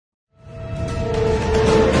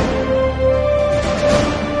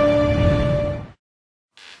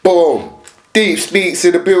Boom. Deepsspeaks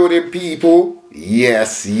in the building, people.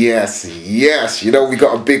 Yes, yes, yes. You know, we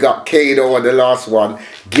got a big up Kado on the last one.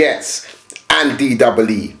 Gets and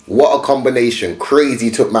DEE. What a combination. Crazy.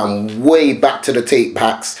 Took man way back to the tape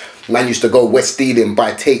packs. Man used to go West Dealing,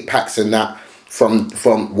 buy tape packs and that from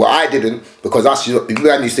well, I didn't, because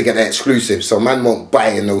man used to get an exclusive. So man won't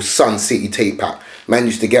buy in no Sun City tape pack. Man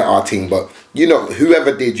used to get our thing, but you know,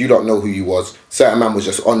 whoever did, you don't know who you was. Certain man was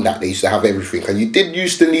just on that. They used to have everything, and you did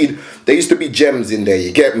used to need, there used to be gems in there,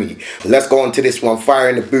 you get me? But let's go on to this one. Fire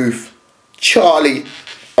in the booth, Charlie,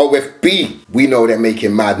 OFB. We know they're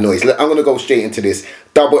making mad noise. I'm gonna go straight into this.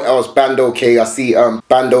 Double L's BandoKay. I see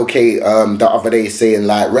BandoKay the other day saying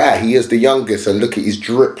like, right, he is the youngest, and look at his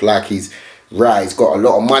drip, like he's right, he's got a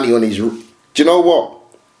lot of money on his. Do you know what?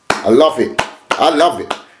 I love it. I love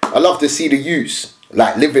it. I love to see the youths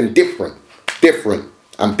like living different,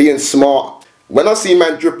 and being smart. When I see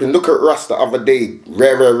man dripping, look at Russ the other day.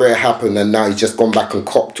 Rare happened, and now he's just gone back and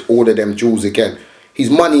copped all of them jewels again. His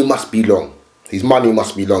money must be long. His money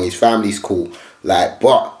must be long. His family's cool. Like,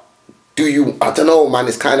 but do you? I don't know, man.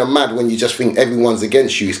 It's kind of mad when you just think everyone's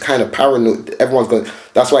against you. It's kind of paranoid. Everyone's going.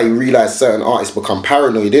 That's why you realize certain artists become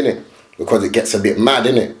paranoid, innit? Because it gets a bit mad,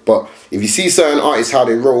 innit? But if you see certain artists how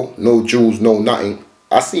they roll, no jewels, no nothing.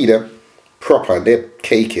 I see them proper. They're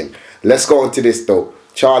caking. Let's go on to this though.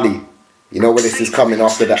 Charlie, you know where this is coming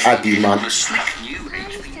after the Addy, man.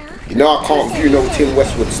 You know I can't view no Tim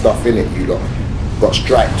Westwood stuff in it, you lot. Got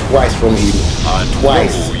strike twice from him,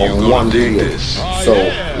 twice on one video. So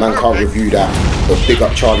man can't review that. But big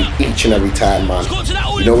up Charlie each and every time, man.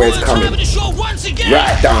 You know where it's coming.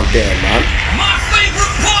 Right down there, man. My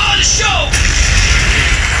favorite part of the show.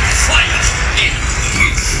 Fire in the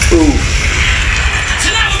booth. Ooh.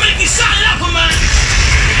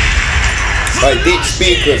 Right,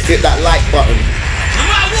 Deepsspeaks, hit that like button. No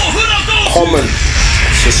matter what hood I go to, comment,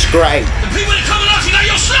 subscribe. The people that come along, you know,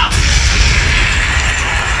 you're stuck.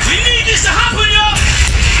 We need this to happen, y'all.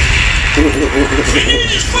 We need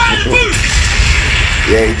this fire in the booth.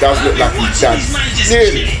 Yeah, he does look like he's done. Swiftly,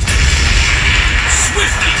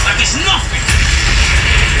 like it's nothing.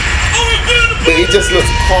 But he just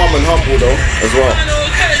looks calm and humble though, as well.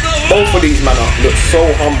 Both of these men look so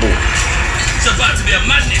humble. It's about to be a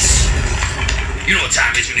madness. You know what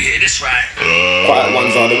time it is when you hear this, right? Quiet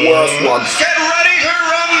ones are the worst ones. Get ready to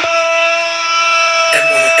rumble!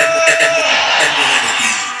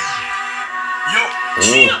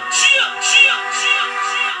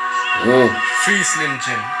 Yo, Free Slim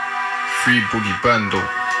Jim, free Boogie Bando.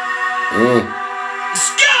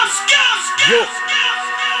 Yo,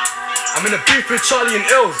 I'm in a beef with Charlie and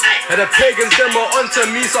Ills. Had the pagans them all onto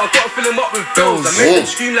me, so I gotta fill them up with bills. I made them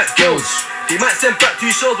scream like girls. They might send back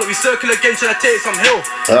 2 shows, but we circle again trying to take some hill.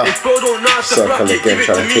 If bro don't know how to rock it, give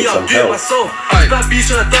it to me, I'll do it myself. Bad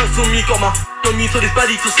beats trying to dance on me, got my on me, so this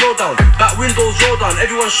baddie to slow down. Back windows roll down,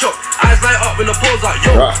 everyone's shocked. Eyes light up when the pole's out,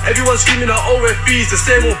 yo. Everyone's screaming at OFBs, the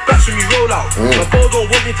same old bats when we roll out. My bro don't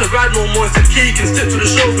want me to ride no more, instead he can stick to the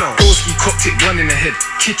shows now. Broski cocked it, one in the head.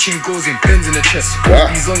 Kitchen goes in, bends in the chest.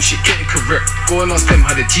 He's on shit, getting correct. Go and ask them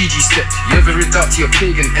how the GG stepped. You ever read out to your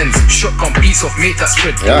pagan ends? Shotgun beats off, make that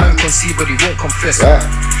spread. The man can see, but he won't confess.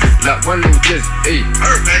 Like one little jizz, ayy.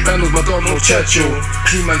 Bandos my dog, no Churchill.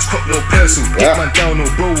 Clean man's cock, no pencil. Get man down, no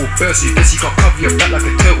bro will burst you. Guess he can't cover your back like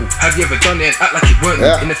a turtle. Have you ever done it and act like it weren't?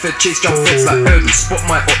 In the Fed chase, jump fence like hurdles. Spot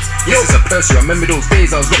my ops, yes it's a pursuit. I remember those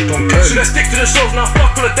days I was locked on curly. Should I stick to the shows, now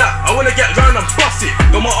fuck all of that. I wanna get round and bust it.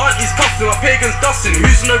 Got my auntie's cussing, my pagans dusting.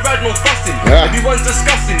 Who's on the ride, no fussing. Everyone's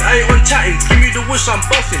disgusting, I ain't on chatting. Give me the wish, I'm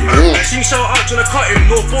busting. Sing shout out, tryna cut him.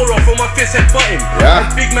 No bore off on my fist, head butt him.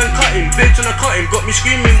 Big man cut him, blade tryna cut him. Got me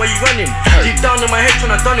screaming while you running. Deep down in my head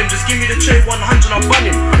tryna done him. Just give me the tray 100, I'll bun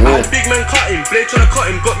him. I had big man cut him, blade tryna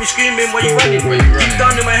cut him. Got me screaming while you running. Deep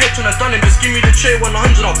down in my head tryna done him. Just give me the tray 100,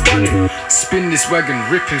 I'll bun him. Spin this wagon,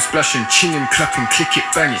 rip him, splash him, ching him, clap him, click it,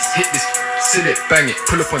 bang it. Hit this, seal it, bang it.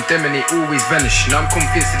 Pull up on them and they always vanish. Now I'm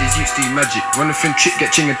convinced that these youths do magic. Run a film trick,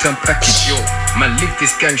 get ching and turn package. Yo, man, live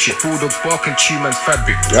this gang shit. Bulldogs bark and chew man's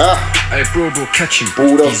fabric. Hey bro, catch him.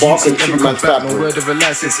 Bulldogs bark and chew man's fabric. No word of a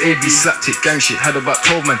license, AB slapped it, gang shit. Had about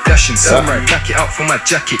 12 man dashing. Samurai, back it out for my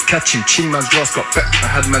jacket, catch him. Ching man's grass got back. I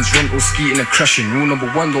had man's rental skiing and crashing. Rule number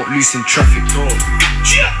 1, don't loose in traffic.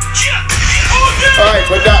 Alright,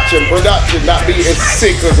 production, that beat is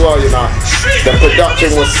sick as well, you know. The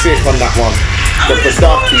production was sick on that one. The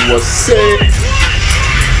production was sick.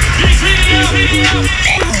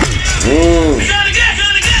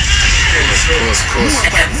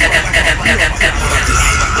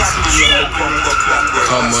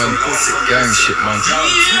 Come on, gang shit, man.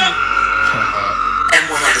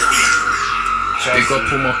 Big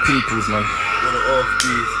up all my peoples, man. All the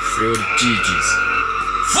OFBs. Free all the GGs.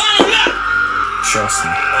 Trust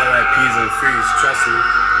me. RIPs and frees, trust me.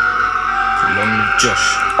 Along with Josh.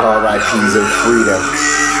 RIPs and freedom.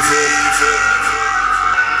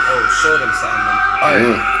 Oh, show them something, man.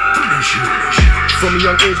 From a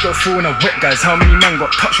young age got thrown and wet guys. How many man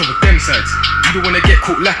got touched over them sides? You don't wanna get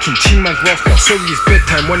caught lacking. Ching man's rascal. Sorry it's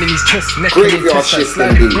bedtime. One in his chest, neck and in chest like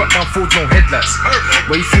sliding. Rock down folds, no headlights.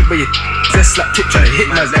 Where you think where you dress like tip trying to hit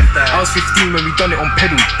man's left eye. I was 15 when we done it on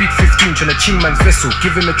pedal. Big 15 trying to ching man's vessel.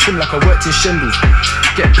 Give him a trim like I worked in Shendels.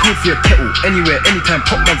 Get pulled for your kettle. Anywhere, anytime,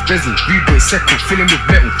 pop man's bezel. Rude boy settle, filling with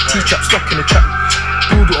metal. T-trap stuck in the trap.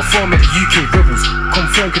 Build a farm of the UK rebels.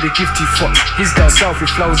 Confirm could they give 2 fucks. He's down south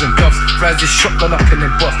with flowers and doves. Rise this shotgun up and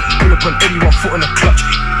then bust. Pull up on anyone, foot on a clutch.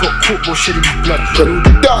 Got caught boy shedding his blood.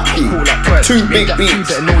 Ducky, 2 big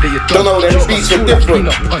beats. Don't know them beats are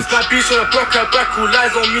different. Bad beats on a block, I back who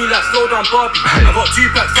lies on me like slow down Barbie. I got 2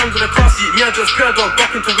 packs sons in the car seat. Me I just pair dog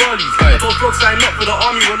back into Raleighs. I told vlogs sign up for the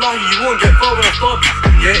army. Wallahi, you won't get far when I start.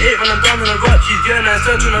 Yeah, 8 when I'm down in the Ratchies. Yeah, 9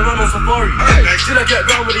 searching around on safari. Still I get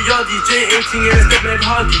round with the yardies. J18 in a step made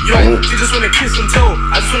hardy. Yo, she just wanna kiss and tell.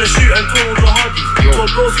 I just wanna shoot and tell all the hardies. Told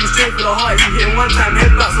bros who's straight for the heart. You hitting one time,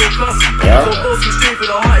 head back so classy. Told bros who's straight for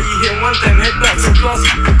the heart. You hitting one time, head back so classy.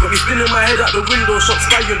 Got me spinning my head out the window. Shot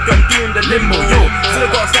sky, you're doing the limbo. Yo, still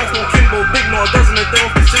I got a size no Kimbo. Big no, a dozen a day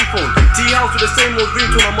off the SIM phone. T-house with the same old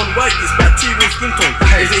ringtone. I'm on white, it's back T with skin tone.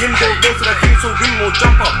 Is it him though? Go to that thing so ring mode.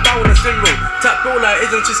 Jump up, down with a slim roll. Tap bro like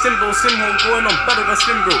isn't just slim bro. Slim home going on, better than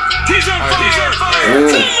slim bro. He's on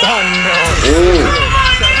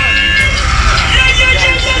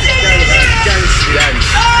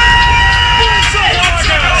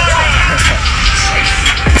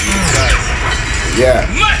Yeah.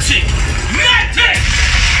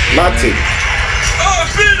 Magic! Oh,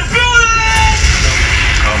 feel the building!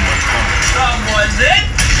 Come on, then.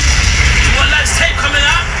 You want that tape coming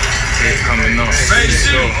out? Tape coming out. Very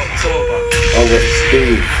soon.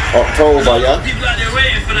 October, yeah? People out there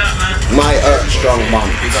waiting for that, man. My strong man.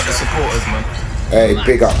 You got the supporters, man. Hey,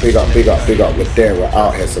 big up. We're there, we're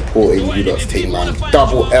out here supporting you lot's team, man.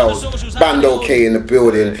 Double L's, BandoKay in the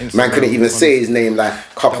building. Man couldn't even say his name like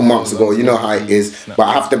a couple months ago, you know how it is. But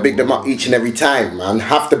I have to big them up each and every time, man.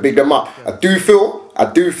 Have to big them up. I do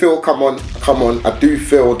feel, come on, I do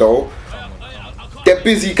feel though, they're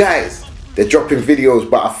busy guys. They're dropping videos,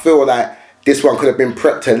 but I feel like this one could have been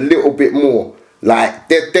prepped a little bit more. Like,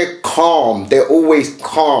 they're calm, they're always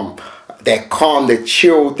calm. They're calm, they're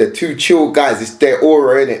chilled, they're 2 chill guys. It's their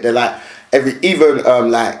aura in it. They're like even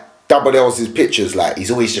like Double L's pictures, like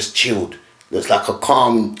he's always just chilled. Looks like a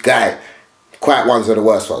calm guy. Quiet ones are the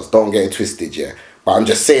worst ones. Don't get it twisted, yeah. But I'm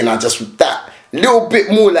just saying, that little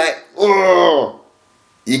bit more like, oh,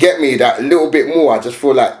 you get me? That little bit more. I just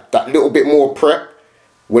feel like that little bit more prep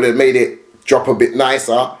would have made it drop a bit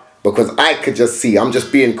nicer, because I could just see. I'm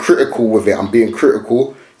just being critical with it. I'm being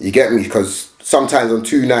critical. You get me? Because sometimes I'm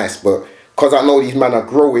too nice, but because I know these men are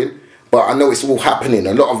growing, but I know it's all happening.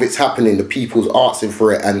 A lot of it's happening. The people's asking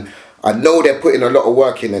for it, and I know they're putting a lot of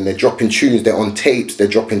work in, and they're dropping tunes. They're on tapes. They're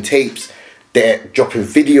dropping tapes. They're dropping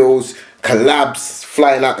videos, collabs,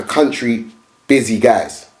 flying out the country. Busy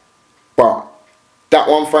guys. But that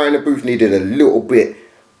one fire in the booth needed a little bit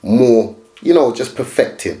more, you know, just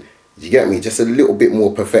perfecting. You get me? Just a little bit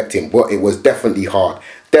more perfecting. But it was definitely hard.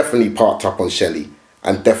 Definitely parked up on Shelly.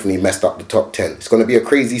 And definitely messed up the top 10. It's going to be a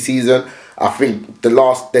crazy season. I think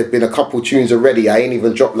there's been a couple tunes already. I ain't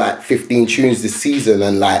even dropped like 15 tunes this season,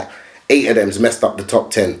 and like 8 of them's messed up the top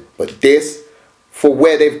 10. But this, for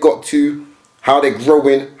where they've got to, how they're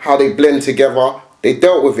growing, how they blend together, they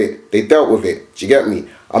dealt with it. They dealt with it. Do you get me?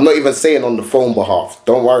 I'm not even saying on the phone behalf.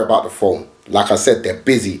 Don't worry about the phone. Like I said, they're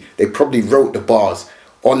busy. They probably wrote the bars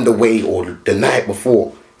on the way or the night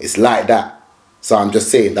before. It's like that. So I'm just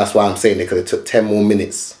saying, that's why I'm saying they could have took 10 more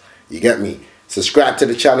minutes. You get me? Subscribe to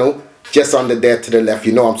the channel. Just under there to the left.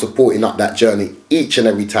 You know I'm supporting up that journey each and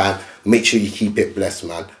every time. Make sure you keep it blessed,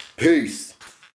 man. Peace.